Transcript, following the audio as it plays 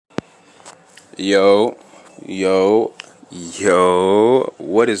Yo, yo, yo,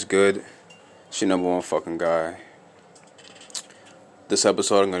 what is good? It's your number one fucking guy. This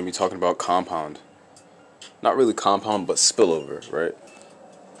episode I'm going to be talking about compound. Not really compound, but spillover, right?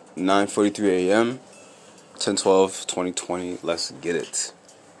 9:43 a.m., 10/12/2020, let's get it.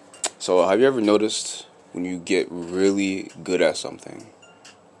 So, have you ever noticed when you get really good at something,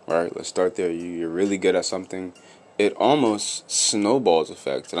 right? Let's start there. You're really good at something. It almost snowballs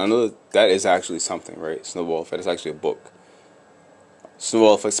effect. And I know that is actually something, right? Snowball effect is actually a book.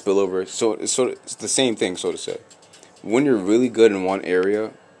 Snowball effect spillover. So it's the same thing, so to say. When you're really good in one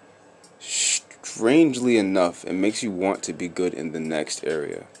area, strangely enough, it makes you want to be good in the next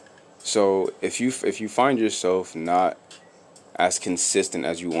area. So if you find yourself not as consistent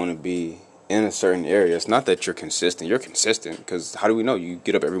as you want to be in a certain area, it's not that you're consistent. You're consistent because how do we know? You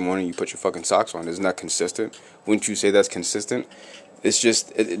get up every morning, you put your fucking socks on. Isn't that consistent? Wouldn't you say that's consistent? It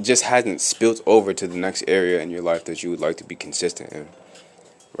just hasn't spilt over to the next area in your life that you would like to be consistent in.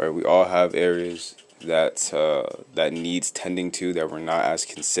 Right? We all have areas that needs tending to, that we're not as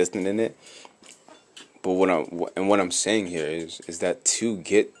consistent in it. But what I'm saying here is that to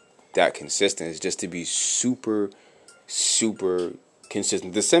get that consistent is just to be super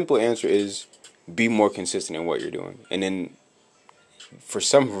consistent. The simple answer is be more consistent in what you're doing. And then for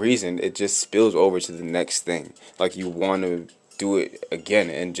some reason it just spills over to the next thing. Like you want to do it again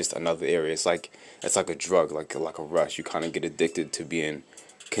in just another area. It's like a drug, like a rush. You kind of get addicted to being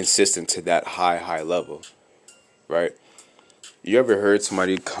consistent to that high level, right? You ever heard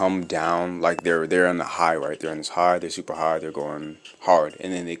somebody come down, like they're on the high, right? They're on this high, they're super high, they're going hard,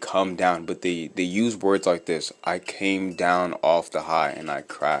 and then they come down, but they use words like this: I came down off the high and I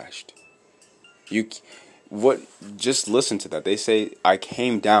crashed. Just listen to that. They say, I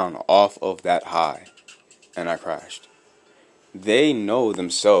came down off of that high and I crashed. They know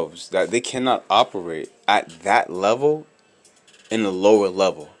themselves that they cannot operate at that level in the lower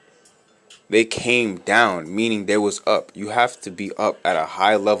level. They came down, meaning they was up. You have to be up at a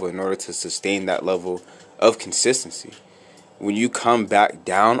high level in order to sustain that level of consistency. When you come back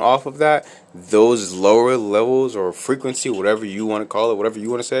down off of that, those lower levels or frequency, whatever you want to call it, whatever you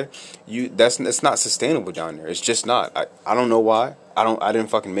want to say, it's not sustainable down there. It's just not. I don't know why. I didn't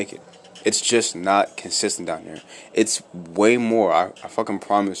fucking make it. It's just not consistent down there. It's way more. I fucking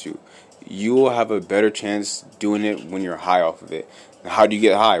promise you. You will have a better chance doing it when you're high off of it. How do you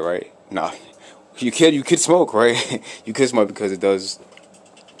get high, right? Nah, you could smoke, right? You could smoke because it does,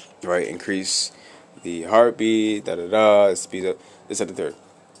 right, increase the heartbeat, it speeds up, this at the third,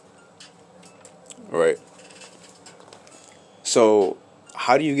 right? So,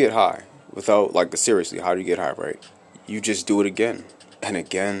 how do you get high without, seriously, how do you get high, right? You just do it again and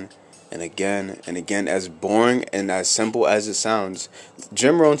again and again and again, as boring and as simple as it sounds.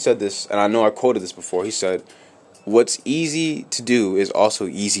 Jim Rohn said this, and I know I quoted this before. He said, what's easy to do is also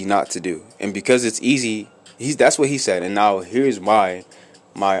easy not to do. And because it's easy, that's what he said. And now here's my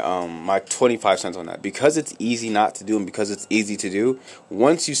 25 cents on that. Because it's easy not to do and because it's easy to do,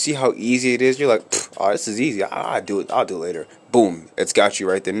 once you see how easy it is, you're like, oh, this is easy. I'll do it later. Boom. It's got you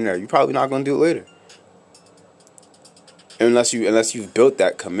right then and there. You're probably not going to do it later. Unless you've built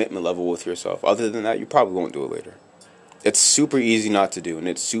that commitment level with yourself. Other than that, you probably won't do it later. It's super easy not to do, and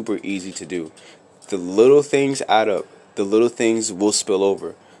it's super easy to do. The little things add up. The little things will spill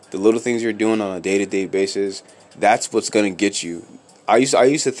over. The little things you're doing on a day-to-day basis, that's what's going to get you. I used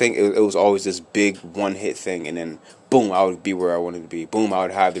to think it was always this big one-hit thing, and then, boom, I would be where I wanted to be. Boom, I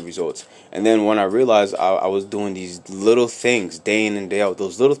would have the results. And then when I realized I was doing these little things day in and day out,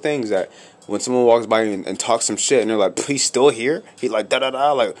 those little things that when someone walks by and talks some shit, and they're like, he's still here? He's like,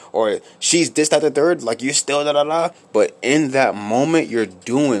 da-da-da, like, or she's this, that, the third, like, you're still da-da-da. But in that moment, you're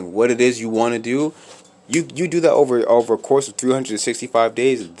doing what it is you want to do. You do that over a course of 365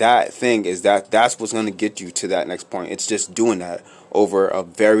 days. That thing is that's what's going to get you to that next point. It's just doing that over a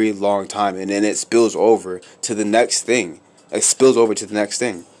very long time, and then it spills over to the next thing. It spills over to the next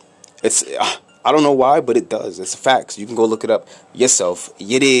thing. It's I don't know why, but it does. It's facts. You can go look it up yourself.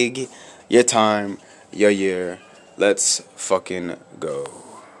 You dig? Your time, your year. Let's fucking go.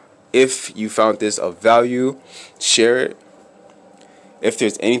 If you found this of value, share it. If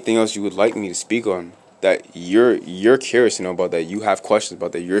there's anything else you would like me to speak on, that you're curious to know about, that you have questions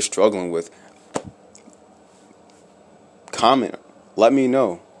about, that you're struggling with, comment. Let me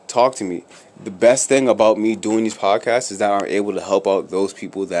know. Talk to me. The best thing about me doing these podcasts is that I'm able to help out those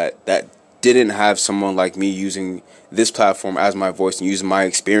people that didn't have someone like me using this platform as my voice and using my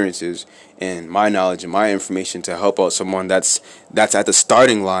experiences and my knowledge and my information to help out someone that's at the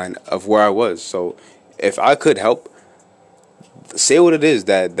starting line of where I was. So if I could help, Say what it is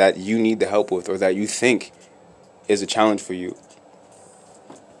that you need the help with, or that you think is a challenge for you.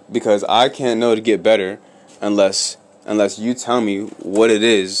 Because I can't know to get better unless you tell me what it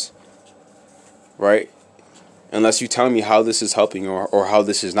is, right? Unless you tell me how this is helping you, or how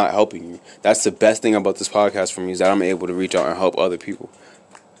this is not helping you. That's the best thing about this podcast for me, is that I'm able to reach out and help other people.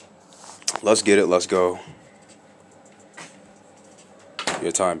 Let's get it. Let's go.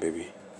 Your time, baby.